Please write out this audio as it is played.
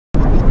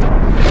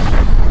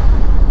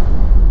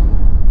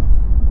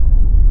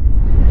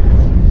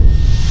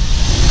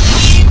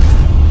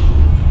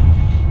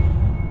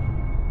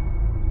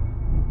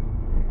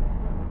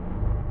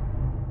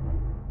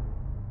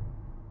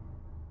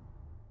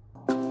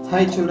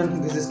Hi children,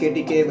 this is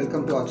KTK.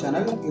 Welcome to our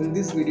channel. In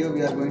this video,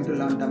 we are going to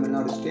learn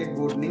Tamilnadu State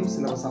Board New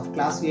Syllabus of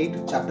Class 8,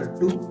 Chapter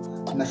 2,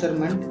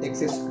 Measurement,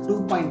 Exercise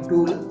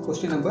 2.2,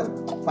 question number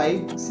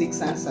 5,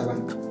 6 and 7.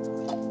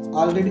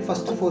 Already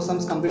first 4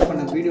 sums complete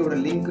பண்ண வீடியோட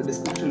link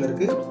descriptionல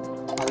இருக்கு.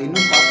 அதை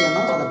இன்னும்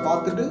பார்க்கலனா அதை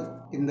பார்த்துட்டு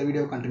இந்த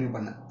video continue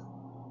பண்ணு.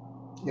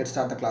 Let's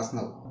start the class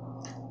now.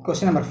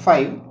 Question number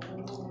 5.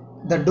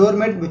 The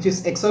doormat which is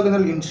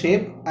hexagonal in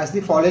shape as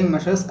the following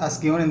measures as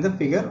given in the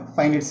figure,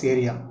 find its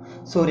area.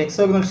 So ஒரு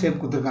hexagonal shape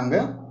கொடுத்திருக்காங்க.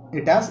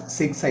 It has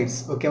 6 sides.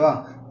 ஓகேவா?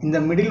 இந்த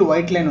middle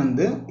white line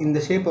வந்து இந்த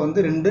ஷேப்பை வந்து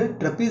ரெண்டு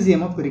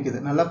ட்ரெபீசியமா பிரிக்குது.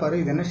 நல்லா பாரு,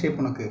 இது என்ன ஷேப்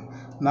உனக்கு?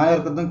 மேலே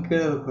இருக்கிறதும்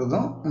கீழே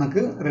இருக்கிறதும்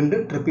உனக்கு ரெண்டு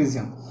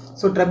ட்ரெபீசியம்.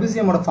 ஸோ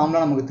ட்ரெபீசியமோட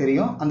ஃபார்முலா நமக்கு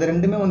தெரியும். அந்த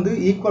ரெண்டுமே வந்து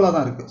ஈக்குவலாக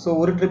தான் இருக்குது. ஸோ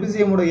ஒரு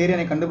ட்ரெபீசியமோட ஏரியா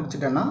நீ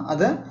கண்டுபிடிச்சிட்டேன்னா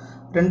அதை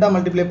ரெண்டாக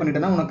மல்டிப்ளை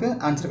பண்ணிட்டேன்னா உனக்கு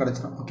ஆன்சர்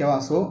கிடச்சிடும். ஓகேவா?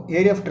 ஸோ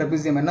ஏரியா ஆஃப்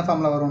ட்ரெபீசியம் என்ன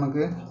ஃபார்முலா வரும்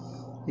உனக்கு?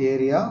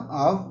 Area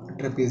of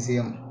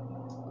trapezium.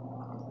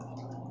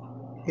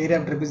 Area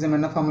of trapezium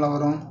என்ன ஃபார்முலா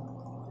வரும்?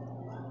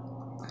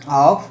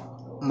 Half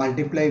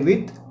multiply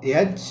with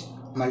h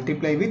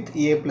multiply with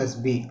a plus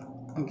b.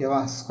 ஓகேவா?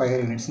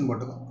 ஸ்கொயர் யூனிட்ஸ்னு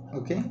போட்டுக்கோ.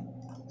 Okay,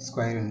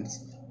 square units.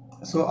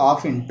 So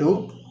half into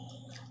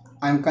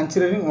I am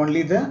considering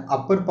only the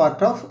upper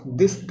part of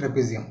this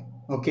trapezium.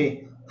 Okay,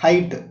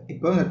 height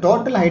இப்போ இந்த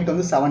total height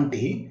வந்து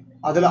 70.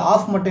 அதில்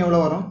half மட்டும்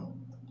எவ்வளோ வரும்?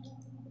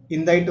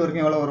 இந்த ஹைட்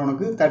வரைக்கும் எவ்வளோ வரும்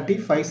உனக்கு?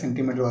 35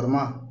 cm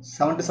வருமா?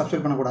 70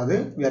 சப்ஸ்டியூட் பண்ணக்கூடாது.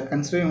 we are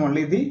considering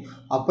only the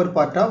upper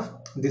part of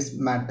this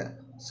mat.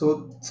 So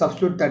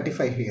substitute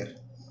 35 here.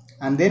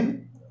 And then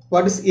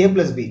what is a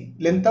plus b?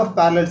 Length of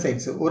parallel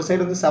sides. ஒரு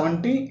சைடு வந்து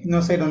 70,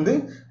 இன்னொரு சைடு வந்து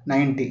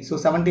 90. So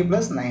 70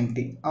 plus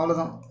 90.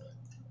 அவ்வளோதான்.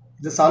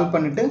 இது சால்வ்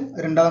பண்ணிவிட்டு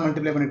ரெண்டாவது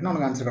மல்டிப்ளை பண்ணிட்டுனா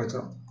உனக்கு ஆன்சர்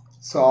கிடச்சிடும்.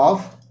 So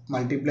of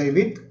multiply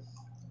with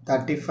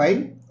 35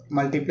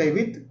 multiply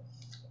with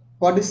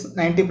what is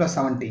 90 plus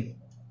 70?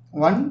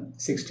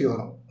 160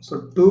 வரும். ஸோ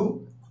 2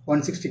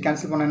 160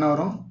 கேன்சல் பண்ண என்ன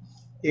வரும்?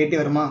 80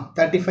 வருமா?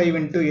 35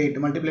 into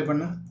 8 மல்டிப்ளை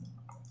பண்ணு.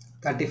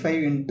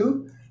 35 into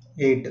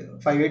 8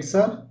 5 8s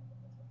are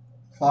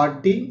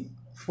 40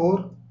 4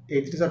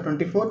 8 3s are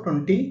 24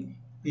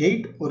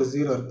 28 ஒரு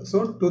 0 இருக்குது. ஸோ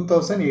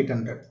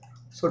 2800.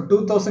 ஸோ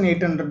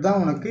 2800 தான்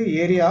உனக்கு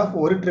ஏரியா ஆஃப்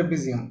ஒரு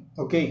ட்ரெபீசியம்.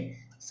 Okay,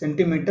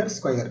 centimetre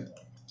square.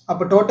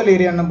 அப்போ டோட்டல்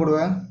ஏரியா என்ன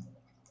போடுவேன்?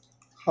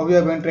 how you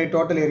are going to write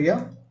total area?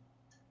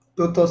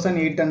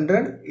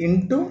 2800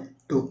 into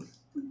 2.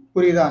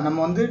 புரியுதா? நம்ம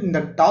வந்து இந்த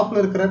டாப்பில்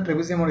இருக்கிற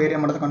ட்ரெபீசியமோட ஏரியா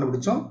மட்டும்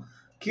கண்டுபிடிச்சோம்.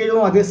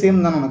 கீழும் அதே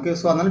சேம் தான் உனக்கு.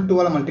 ஸோ அதனால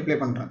 2ஆல் மல்டிப்ளை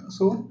பண்ணுறேன்.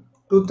 ஸோ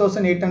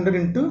 2800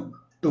 into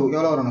 2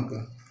 எவ்வளோ வரும் உனக்கு?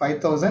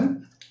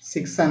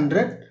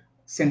 5600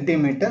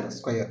 சென்டிமீட்டர்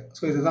ஸ்கொயர்.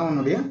 ஸோ இதுதான்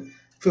உன்னுடைய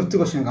 5th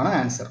கொஸ்டினுக்கான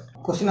answer.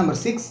 Question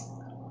number 6.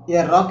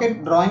 A rocket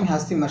drawing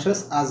has the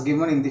measures as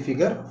given in the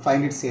figure,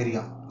 find its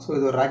area. So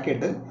இது ஒரு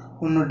ராக்கெட்டு.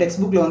 உன்னோட டெக்ஸ்ட்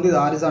புக்கில் வந்து இது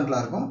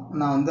ஹாரிசான்டலாக இருக்கும்.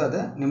 நான் வந்து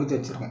அதை நிமித்தி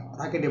வச்சுருக்கேன்.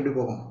 ராக்கெட் எப்படி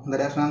போகும்? இந்த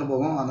டேரக்ஷனால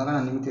போகும். அதனால்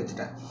நான் நிமித்தி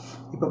வச்சுட்டேன்.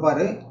 இப்போ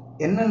பாரு,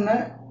 என்னென்ன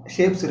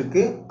ஷேப்ஸ்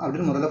இருக்குது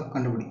அப்படின்னு முதல்ல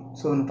கண்டுபிடி.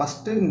 ஸோ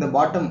ஃபஸ்ட்டு இந்த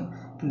பாட்டம்,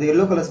 இந்த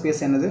எல்லோ கலர்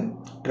ஸ்பேஸ் என்னது?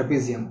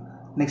 ட்ரெபீசியம்.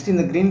 நெக்ஸ்ட்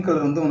இந்த க்ரீன்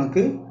கலர் வந்து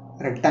உனக்கு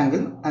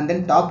rectangle. And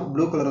then top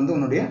blue colour வந்து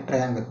உன்னுடைய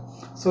ட்ரையாங்கிள்.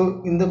 ஸோ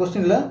இந்த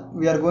கொஸ்டினில்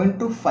we are going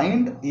to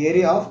find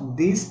area of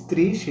these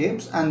 3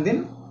 shapes and then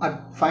at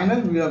final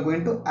we are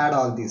going to add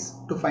all these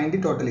to find the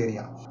total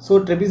area. So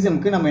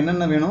ட்ரெபீசியம்க்கு நம்ம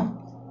என்னென்ன வேணும்?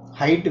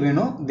 Height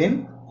வேணும், தென்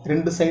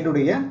ரெண்டு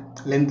சைடுடைய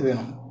length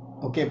வேணும்.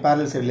 Okay,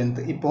 barrel side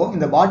length. இப்போது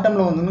இந்த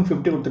பாட்டமில் வந்து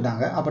 50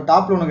 கொடுத்துட்டாங்க. அப்போ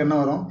டாப்பில் உனக்கு என்ன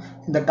வரும்?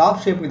 இந்த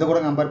டாப் ஷேப் இதை கூட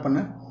கம்பேர்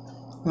பண்ணு.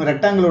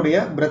 ரெக்டாங்கிளுடைய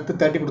பிரெத்து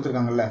 30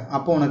 கொடுத்துருக்காங்கல்ல,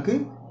 அப்போ உனக்கு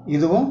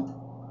இதுவும்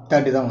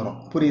 30 தான் வரும்.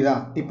 புரியுதா?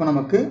 இப்போ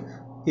நமக்கு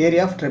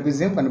ஏரியா ஆஃப்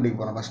ட்ரெபீசியம் கண்டுபிடிக்க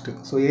போகிறோம் first.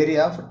 So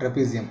area of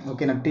trapezium.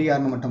 Okay, நான்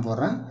டிஆர்னு மட்டும்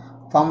போடுறேன்.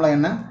 ஃபார்முலா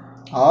என்ன?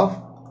 Of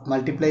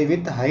multiply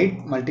with height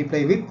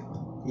multiply with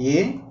A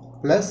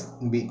plus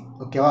B.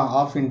 ஓகேவா?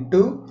 Of into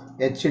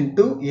H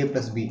into A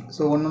plus B.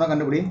 So ஒன்றுனா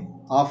கண்டுபிடி.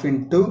 ஆஃப்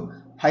இன்ட்டு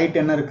ஹைட்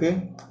என்ன இருக்குது?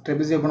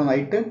 ட்ரெபீசியம் பண்ண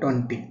ஹைட்டு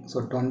 20. ஸோ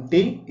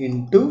 20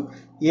 இன்ட்டு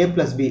ஏ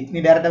ப்ளஸ் பி.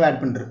 நீ டேரெக்டாக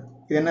ஆட் பண்ணுற.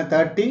 இது என்ன?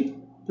 30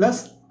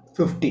 ப்ளஸ்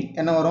 50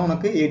 என்ன வரும்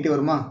உனக்கு? 80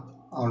 வருமா?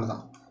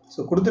 அவ்வளோதான். ஸோ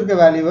கொடுத்துருக்க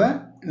வேல்யூவை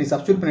நீ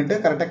சப்ஸ்டியூட் பண்ணிவிட்டு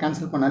கரெக்டாக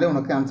கேன்சல் பண்ணாலே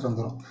உனக்கு ஆன்சர்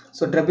வந்துடும்.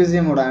 So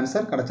ட்ரெபீசியமோட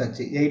answer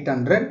கிடச்சாச்சு.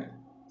 800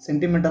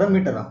 சென்டிமீட்டரா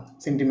மீட்டரா?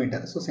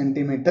 Centimetre. So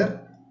centimetre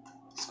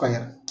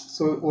square.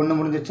 So ஒன்று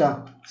முடிஞ்சிச்சா?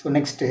 ஸோ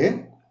நெக்ஸ்ட்டு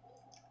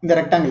இந்த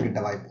ரெக்டாங்கிள்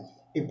கிட்ட வாய்ப்போம்.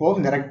 இப்போது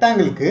இந்த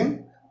ரெக்டாங்கிளுக்கு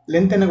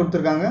லென்த் என்ன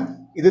கொடுத்துருக்காங்க?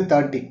 இது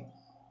 30.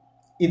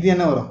 இது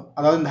என்ன வரும்?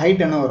 அதாவது இந்த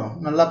ஹைட் என்ன வரும்?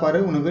 நல்லா பாரு,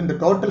 உனக்கு இந்த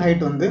டோட்டல்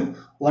ஹைட் வந்து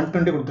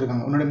 120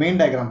 கொடுத்துருக்காங்க. உன்னோட மெயின்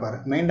டயக்ராம் பாரு.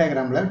 மெயின்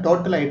டயக்ராமில்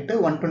டோட்டல் ஹைட்டு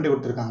 120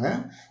 கொடுத்துருக்காங்க.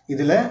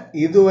 இதில்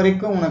இது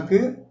வரைக்கும் உனக்கு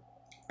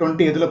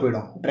 20 எதில்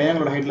போயிடும்?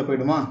 ட்ரையாங்கிளோட ஹைட்டில்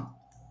போயிடுமா?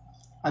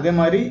 அதே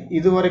மாதிரி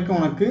இது வரைக்கும்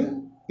உனக்கு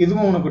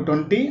இதுவும் உனக்கு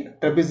 20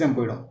 ட்ரெபீசியம்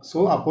போயிடும். ஸோ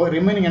அப்போது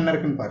ரிமைனிங் என்ன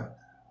இருக்குன்னு பாரு.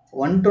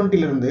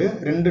 120லேருந்து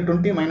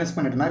 220 மைனஸ்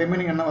பண்ணிட்டோம்னா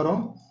ரிமைனிங் என்ன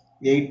வரும்?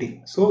 80.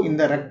 ஸோ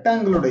இந்த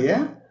ரெக்டாங்கிளுடைய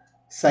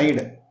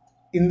சைடு,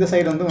 இந்த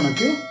சைடு வந்து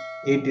உனக்கு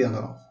 80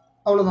 வந்துடும்.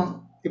 அவ்வளோதான்.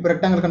 இப்போ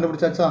ரெக்டாங்கிள்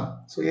கண்டுபிடிச்சாச்சா?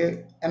 ஸோ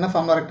என்ன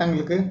formula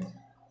ரெக்டாங்கிளுக்கு?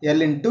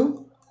 L into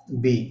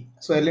B.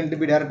 So L into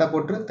B டேரெக்டாக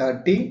போட்டு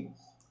 30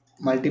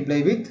 multiply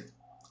with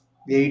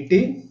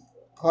 80.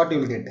 What you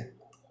will get?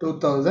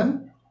 2000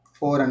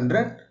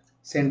 400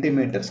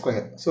 centimetre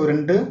square. So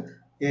ரெண்டு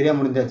ஏரியா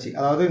முடிஞ்சாச்சு.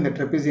 அதாவது இந்த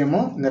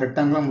ட்ரெபிசியமும் இந்த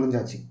ரெக்டாங்கிளும்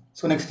முடிஞ்சாச்சு.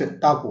 ஸோ நெக்ஸ்ட்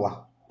டாப் வா.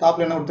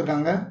 டாப்பில் என்ன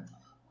கொடுத்துருக்காங்க?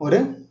 ஒரு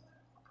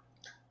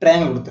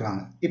ட்ரையாங்கிள்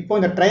கொடுத்துருக்காங்க. இப்போ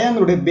இந்த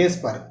ட்ரையாங்கிளுடைய பேஸ்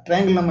பாரு.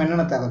 ட்ரையாங்கிள் நம்ம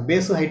என்னென்ன தேவை?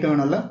 பேஸும் ஹைட்டும்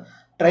வேணும்ல.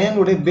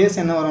 ட்ரையாங்கிளுடைய பேஸ்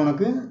என்ன வரும்?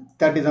 உனக்கு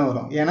 30 தான்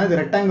வரும். ஏன்னா இது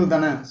ரெக்டாங்கிள்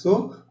தானே. So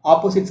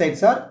opposite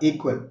sides are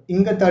equal.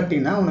 இங்கே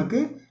 30னா உனக்கு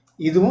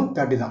இதுவும்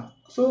 30 தான்.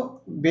 ஸோ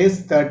பேஸ்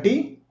 30,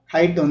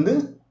 ஹைட் வந்து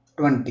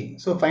 20.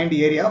 So find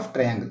area of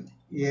triangle.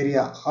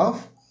 Area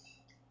of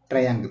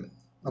triangle.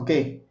 Okay.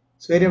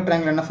 So area of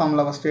triangle என்ன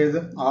ஃபார்முலா ஃபஸ்ட்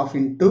எழுது? Of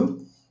into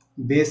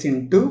base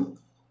into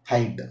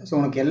height. So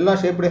உனக்கு எல்லா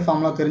ஷேப்புடைய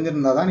ஃபார்முலா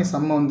தெரிஞ்சிருந்தால் தான் நீ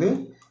சம்மை வந்து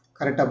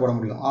கரெக்டாக போட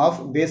முடியும். ஆஃப்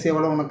பேஸ்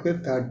எவ்வளோ உனக்கு?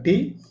 30,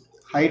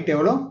 ஹைட்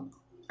எவ்வளோ?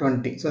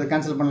 20. ஸோ அதை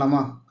கேன்சல்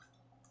பண்ணலாமா?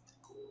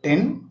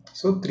 10,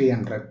 so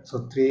 300. So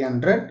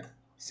 300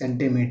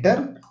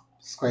 centimetre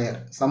square.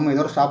 Some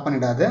இதோட ஸ்டாப்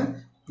பண்ணிடாத.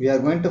 we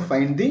are going to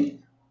find the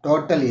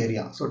total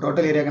area. So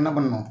total ஏரியாவுக்கு என்ன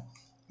பண்ணணும்?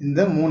 இந்த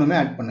மூணுமே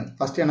ஆட் பண்ணு.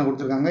 ஃபஸ்ட்டு என்ன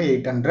கொடுத்துருக்காங்க?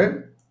 800.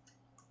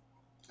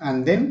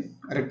 அண்ட் தென்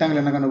ரெக்டாங்கிள்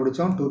என்ன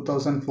கண்டுபிடிச்சோம்?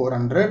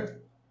 2400.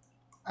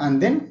 And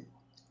then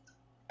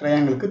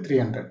ட்ரையாங்கிளுக்கு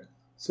 300.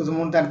 ஸோ இது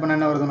மூணு ஆட் பண்ண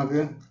என்ன வருது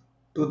உனக்கு?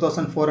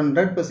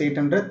 2400 +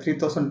 800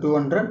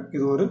 3200.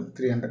 இது ஒரு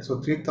 300. So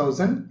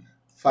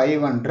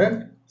 3500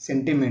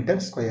 centimetre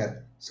square.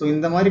 ஸோ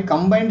இந்த மாதிரி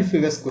கம்பைன்டு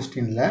ஃபிகர்ஸ்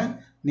கொஸ்டினில்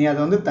நீ அதை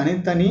வந்து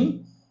தனித்தனி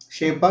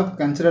ஷேப்பாக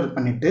கன்சிடர்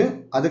பண்ணிவிட்டு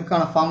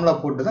அதுக்கான ஃபார்முலா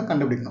போட்டு தான்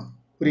கண்டுபிடிக்கணும்.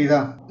 புரியுதா?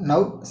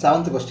 Now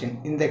 7th question.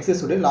 இந்த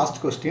எக்ஸசைஸோட last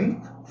question.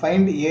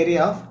 Find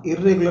area of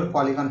irregular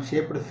polygon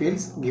shaped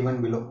fields given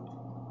below.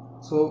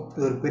 So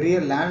இது ஒரு பெரிய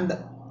லேண்ட்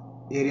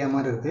ஏரியா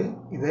மாதிரி இருக்குது.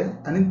 இதை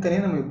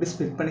தனித்தனியாக நம்ம எப்படி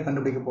ஸ்ப்ளிட் பண்ணி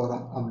கண்டுபிடிக்க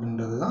போகிறோம்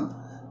அப்படின்றது தான்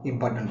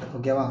இம்பார்ட்டண்ட்.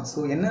 ஓகேவா? ஸோ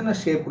என்னென்ன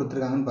ஷேப்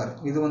கொடுத்துருக்காங்கன்னு பாரு.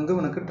 இது வந்து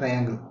உனக்கு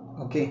ட்ரையாங்கிள்.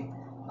 ஓகே.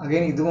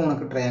 அகைன் இதுவும்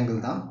உனக்கு ட்ரையாங்கிள்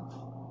தான்.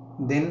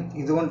 தென்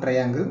இதுவும்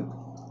ட்ரையாங்கிள்.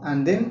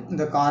 அண்ட் தென்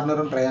இந்த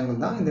கார்னரும் ட்ரையாங்கிள்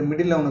தான். இந்த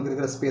மிடில் உனக்கு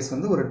இருக்கிற ஸ்பேஸ்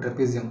வந்து ஒரு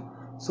ட்ரெபிசியம்.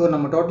 ஸோ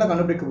நம்ம டோட்டலாக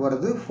கண்டுபிடிக்க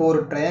போகிறது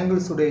 4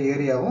 ட்ரையாங்கிள்ஸுடைய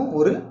ஏரியாவும்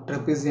ஒரு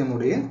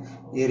ட்ரெபிசியமுடைய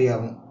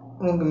ஏரியாவும்.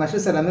 உங்களுக்கு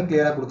மெஷர்ஸ் எல்லாமே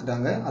கிளியராக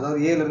கொடுத்துட்டாங்க. அதாவது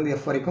ஏலேருந்து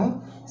எஃப் வரைக்கும்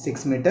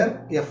 6 மீட்டர்,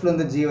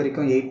 எஃப்லேருந்து ஜி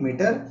வரைக்கும் 8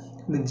 மீட்டர்,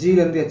 இந்த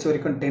ஜிலேருந்து ஹெச்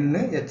வரைக்கும் 10,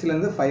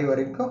 ஹெச்லேருந்து 5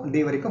 வரைக்கும்,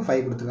 டி வரைக்கும்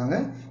 5 கொடுத்துருக்காங்க.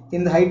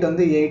 இந்த ஹைட்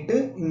வந்து 8,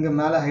 இங்கே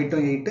மேலே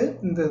ஹைட்டும் 8,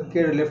 இந்த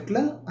கீழே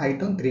லெஃப்ட்டில்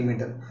ஹைட்டும் 3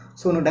 மீட்டர்.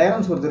 ஸோ ஒன்று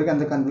டயக்ராம்ஸ் கொடுத்துருக்கு,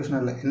 அந்த கன்ஃபியூஷன்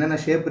இல்லை. என்னென்ன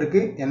ஷேப்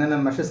இருக்குது,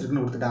 என்னென்ன மெஷர்ஸ்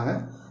இருக்குன்னு கொடுத்துட்டாங்க.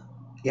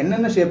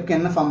 என்னென்ன ஷேப்புக்கு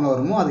என்ன ஃபார்முலா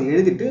வருமோ அதை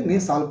எழுதிட்டு நீ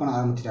சால்வ் பண்ண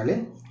ஆரம்பிச்சிட்டாலே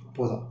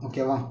போதும்.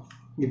 ஓகேவா?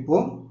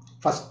 இப்போது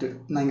ஃபஸ்ட்டு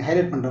நான் இங்கே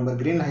ஹைலைட் பண்ணுறேன்,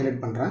 க்ரீனில்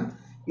ஹைலைட் பண்ணுறேன்.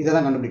 இதை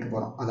தான் கண்டுபிடிக்க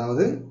போகிறோம்.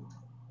 அதாவது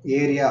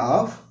area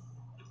of,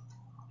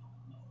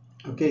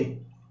 okay,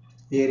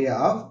 area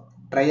of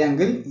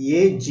triangle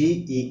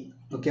ஏஜிஇ.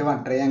 ஓகேவா?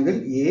 ட்ரையாங்கிள்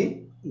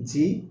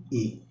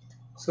ஏஜிஇ.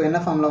 ஸோ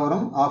என்ன ஃபார்முலா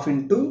வரும்? Of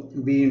into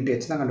B into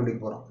H தான் கண்டுபிடிக்க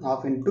போகிறோம்.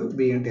 Of into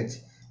B into H.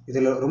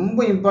 இதில் ரொம்ப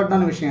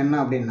இம்பார்ட்டண்டான விஷயம் என்ன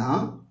அப்படின்னா,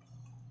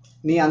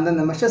 நீ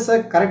அந்தந்த மெஷர்ஸை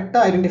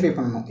கரெக்டாக ஐடென்டிஃபை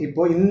பண்ணணும்.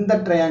 இப்போது இந்த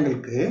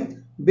ட்ரையாங்கிளுக்கு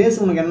பேஸ்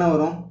உனக்கு என்ன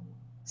வரும்?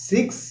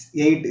 6,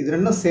 8. இது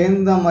ரெண்டும்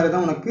சேர்ந்த மாதிரி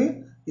தான் உனக்கு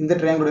இந்த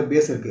ட்ரையாங்கிளோட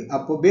பேஸ் இருக்குது.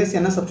 அப்போது பேஸ்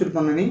என்ன சப்ஸ்டியூட்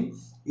பண்ண நீ?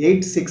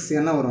 8, 6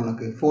 என்ன வரும்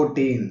உனக்கு?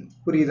 14.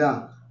 புரியுதா?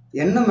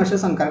 என்ன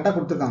மெஷர்ஸ் அங்கே கரெக்டாக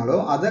கொடுத்துருக்காங்களோ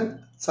அதை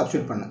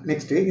சப்ஸ்டியூட் பண்ணு.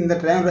 நெக்ஸ்ட்டு இந்த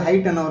ட்ரையாங்கிளோட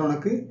ஹைட் என்ன வரும்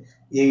உனக்கு?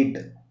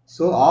 8.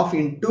 So of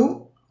into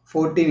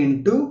 14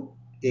 into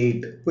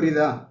 8.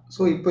 புரியுதா?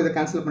 ஸோ இப்போ இதை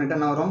கேன்சல் பண்ணிவிட்டு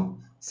என்ன வரும்?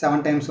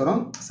 7 டைம்ஸ்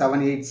வரும்.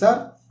 7 8s are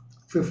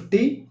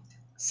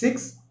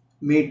 56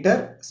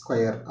 மீட்டர்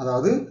ஸ்கொயர்.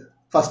 அதாவது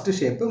ஃபஸ்ட்டு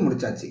ஷேப்பு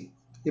முடிச்சாச்சு.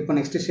 இப்போ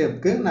நெக்ஸ்ட்டு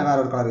ஷேப்புக்கு நான்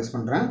வேறு ஒரு கலர் யூஸ்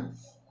பண்ணுறேன்.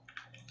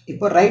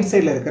 இப்போ ரைட்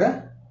சைடில் இருக்கிற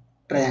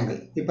ட்ரையாங்கிள்.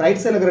 இப்போ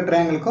ரைட் சைடில் இருக்கிற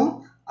ட்ரையாங்கிளுக்கும்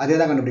அதே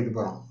தான் கண்டுபிடிக்க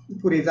போகிறோம்.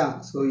 புரியுதா?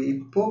 ஸோ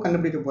இப்போது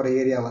கண்டுபிடிக்க போகிற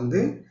ஏரியா வந்து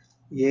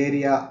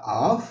ஏரியா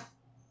ஆஃப்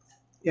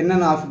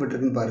என்னென்ன ஆல்ஃபபெட்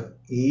இருக்குன்னு பாரு.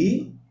 இ,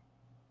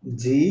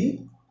 ஜி,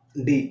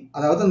 டி.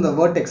 அதாவது இந்த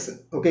வேர்டெக்ஸ்.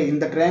 ஓகே,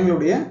 இந்த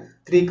ட்ரையாங்கிளுடைய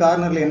 3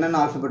 கார்னரில் என்னென்ன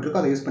ஆல்ஃபபெட்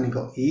இருக்கோ அதை யூஸ்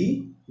பண்ணிக்கோ. இ,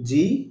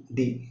 ஜி,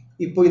 டி.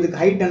 இப்போ இதுக்கு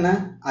ஹைட் என்ன?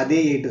 அதே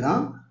 8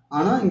 தான்.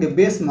 ஆனால் இங்கே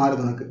பேஸ்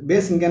மாறுது உனக்கு.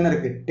 பேஸ் இங்கே என்ன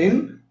இருக்குது? 10,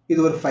 இது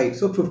ஒரு 5.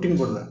 ஸோ 15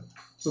 போடுவேன்.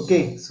 Okay.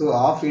 So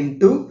of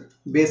into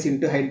base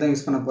into height தான்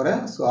யூஸ் பண்ண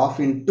போகிறேன். So of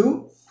into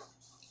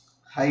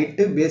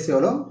height base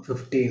எவ்வளோ?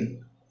 15.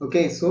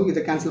 ஓகே. ஸோ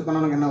இதை கேன்சல்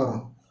பண்ண உனக்கு என்ன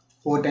வரும்?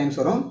 4 டைம்ஸ்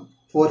வரும்.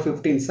 4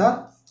 15s are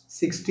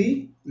 60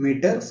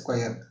 metre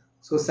square.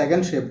 So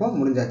second ஷேப்பும்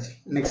முடிஞ்சாச்சு.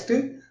 நெக்ஸ்ட்டு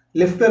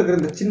லெஃப்ட்டில் இருக்கிற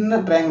இந்த சின்ன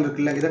ட்ரையாங்கிள்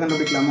இருக்குல்ல, இதை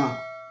கண்டுபிடிக்கலாமா?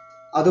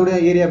 அதோடைய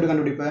ஏரியா எப்படி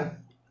கண்டுபிடிப்பேன்?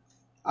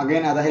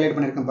 அகைன் அதை ஹைலைட்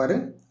பண்ணியிருக்கேன் பாரு.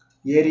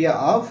 Area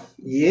of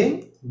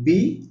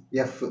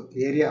APF.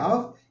 Area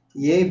of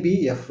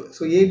APF.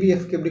 So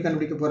ஏபிஎஃப்க்கு எப்படி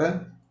கண்டுபிடிக்க போகிறேன்?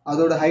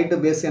 அதோட ஹைட்டு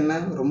பேஸ் என்ன?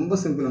 ரொம்ப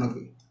சிம்பிள்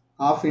உனக்கு.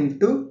 Of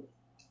into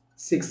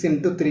 6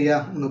 into 3யா?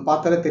 உனக்கு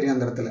பார்த்தாலே தெரியும்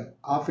அந்த இடத்துல.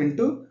 Of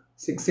into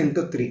 6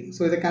 into 3.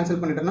 ஸோ இதை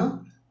கேன்சல் பண்ணிட்டேன்னா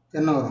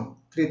என்ன வரும்?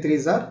 3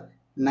 3s are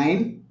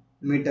 9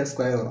 மீட்டர்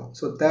ஸ்கொயர் வரும்.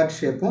 ஸோ தேர்ட்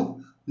ஷேப்பும்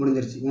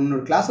முடிஞ்சிருச்சு.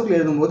 உன்னோட கிளாஸுக்குள்ள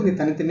எழுதும்போது நீ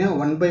தனித்தனியாக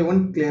 1 by 1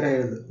 கிளியராக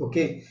எழுது.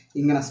 ஓகே.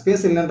 இங்கே நான்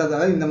ஸ்பேஸ்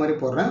இல்லைன்றதால இந்த மாதிரி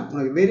போடுறேன்.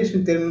 உனக்கு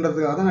வேரியேஷன்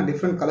தெரியுன்றதுக்காக தான் நான்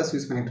டிஃப்ரெண்ட் கலர்ஸ்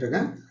யூஸ் பண்ணிகிட்டு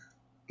இருக்கேன்.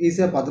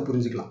 ஈஸியாக பார்த்து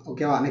புரிஞ்சுக்கலாம்.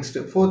 ஓகேவா?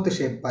 நெக்ஸ்ட்டு 4th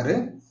ஷேப் பாரு.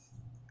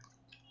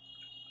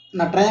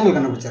 நான் ட்ரையாங்கிள்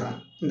கண்டுபிடிச்சிடறேன்.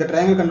 இந்த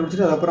ட்ரையாங்கிள்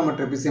கண்டுபிடிச்சிட்டு அதுக்கப்புறம் நம்ம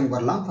ட்ரெபிசியம்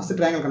வரலாம். First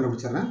triangle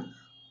கண்டுபிடிச்சிடறேன்.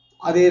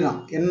 அதே தான்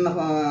என்ன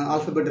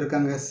ஆல்ஃபபெட்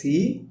இருக்காங்க C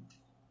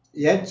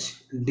H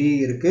D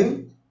இருக்கு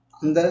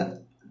அந்த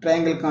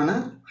ட்ரையாங்கிளுக்கான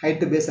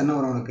ஹைட் பேஸ் என்ன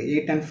வரும் உனக்கு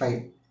 8 and 5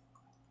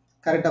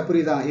 கரெக்டாக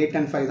புரியுதா 8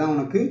 and 5 தான்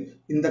உனக்கு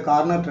இந்த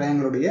கார்னர்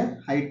ட்ரையாங்கிளுடைய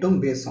ஹைட்டும்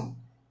பேஸும்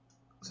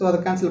ஸோ அதை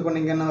கேன்சல்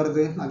பண்ணிங்க என்ன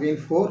வருது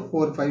again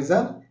 4 5s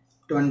are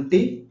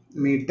 20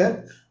 metre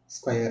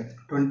square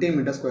 20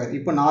 metre square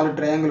இப்போ 4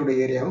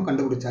 ட்ரையாங்கிளுடைய ஏரியாவும்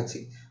கண்டுபிடிச்சாச்சு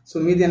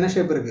ஸோ மீதி என்ன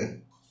ஷேப் இருக்குது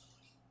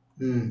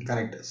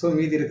கரெக்ட் ஸோ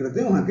மீதி இருக்கிறது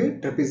உனக்கு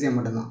ட்ரெபிசியம்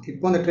மட்டும்தான்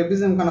இப்போ அந்த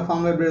ட்ரெபிசியம்கான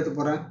ஃபார்முலா எப்படி எடுத்து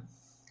போகிறேன்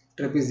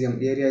trapezium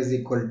area is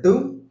equal to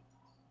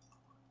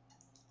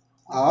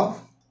of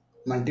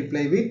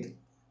multiply with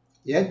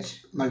H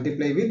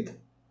multiply with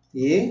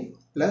A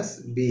plus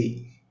B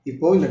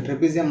இப்போது இந்த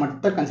ட்ரெபிசியம்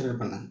மட்டும் கன்சிடர்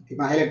பண்ண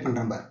இப்போ ஹைலைட்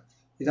பண்ணுறேன் பார்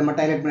இதை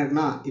மட்டும் ஹைலைட்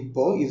பண்ணிருக்கேன்னா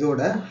இப்போது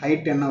இதோட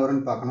ஹைட் என்ன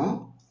வரும்னு பார்க்கணும்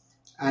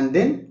அண்ட்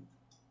தென்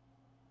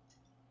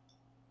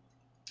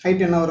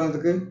ஹைட் என்ன வரும்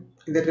இதுக்கு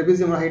இந்த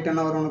ட்ரெபிசியமோட ஹைட்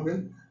என்ன வரும் உனக்கு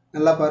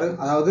நல்லா பாரு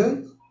அதாவது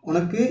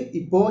உனக்கு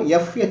இப்போது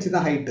FH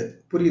தான் ஹைட்டு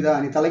புரியுதா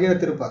நீ தலைகீழ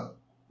திருப்பா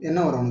என்ன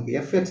வரும் உனக்கு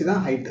FH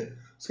தான் height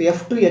so F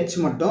to H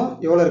மட்டும்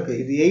எவ்வளோ இருக்குது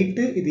இது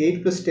 8 இது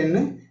 8 +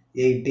 10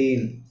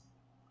 18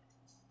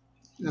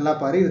 நல்லா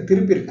பாரு இது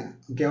திருப்பியிருக்கேன்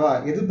ஓகேவா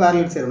எது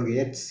பேரலல் சைடு உனக்கு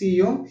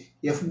HCயும்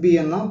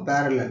FBயும் தான்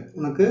பேரலல்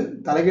உனக்கு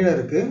தலைகீழ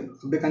இருக்குது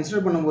அப்படி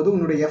கன்சிடர் பண்ணும்போது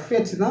உன்னுடைய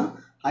FH தான்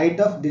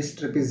ஹைட் ஆஃப் திஸ்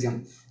ட்ரெபிசியம்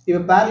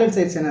இப்போ பேரலல்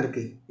சைட்ஸ் என்ன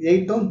இருக்குது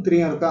 8ம்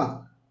 3ம் இருக்கா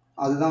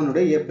அதுதான்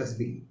உன்னுடைய A +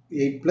 B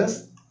 8 +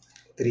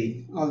 3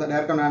 all the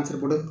direct answer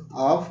போடு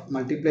of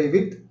multiply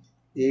with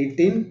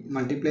 18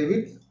 multiply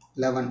with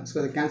 11 so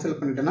இதை கேன்சல்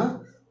பண்ணிட்டேன்னா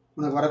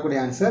உனக்கு வரக்கூடிய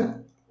ஆன்சர்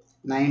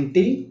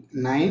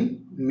 99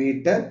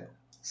 மீட்டர்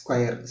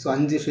ஸ்கொயர் ஸோ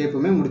 5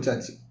 ஷேப்புமே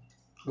முடிச்சாச்சு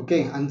ஓகே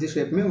 5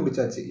 ஷேப்புமே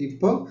முடிச்சாச்சு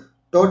இப்போ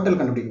டோட்டல்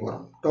கண்டுபிடிக்க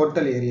போகிறோம்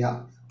total area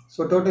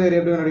so total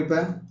area எப்படி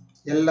கண்டுபிடிப்பேன்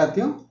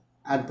எல்லாத்தையும்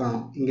ஆட்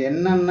பண்ணணும் இங்கே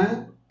என்னென்ன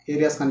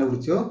ஏரியாஸ்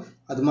கண்டுபிடிச்சோ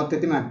அது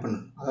மொத்தத்தையும் ஆட் பண்ணு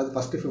அதாவது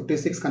ஃபஸ்ட்டு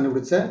 56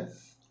 கண்டுபிடிச்ச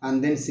and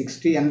then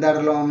 60 எந்த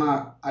இடத்துல ஒன்றா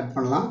ஆட்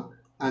பண்ணலாம்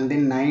and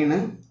then 9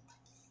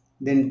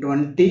 then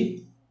 20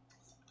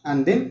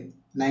 and then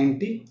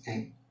 99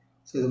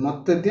 so இது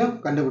மொத்தத்தையும்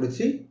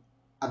கண்டுபிடிச்சி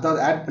அதாவது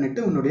ஆட்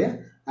பண்ணிவிட்டு உன்னுடைய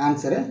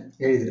ஆன்சரை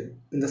எழுதிடு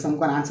இந்த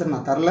சம்க்கான ஆன்சர்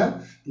நான் தரல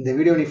இந்த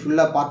வீடியோ நீ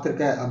ஃபுல்லாக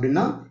பார்த்துருக்க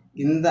அப்படின்னா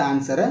இந்த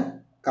ஆன்சரை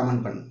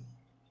கமெண்ட் பண்ணு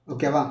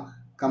ஓகேவா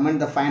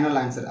comment the final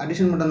answer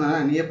addition மட்டும்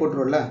தானே நீயே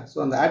போட்டுருவல ஸோ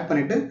அந்த ஆட்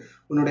பண்ணிவிட்டு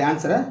உன்னுடைய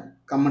ஆன்சரை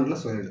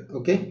கமெண்ட்டில் சொல்லிடு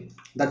okay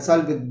that's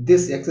all with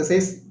this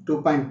exercise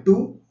 2.2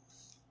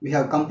 we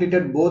have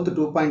completed both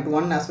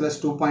 2.1 as well as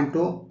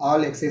 2.2 all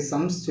exercise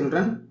sums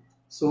children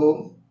so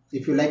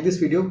if you like this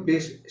video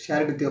please share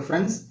it with your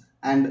friends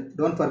and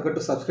don't forget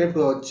to subscribe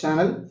to our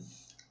channel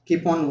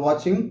keep on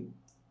watching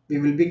we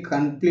will be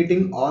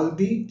completing all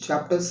the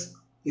chapters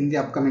in the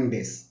upcoming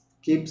days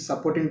keep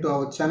supporting to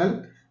our channel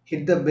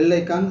hit the bell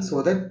icon so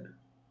that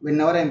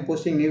whenever I am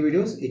posting new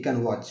videos you can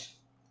watch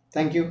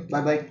thank you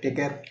bye bye take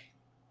care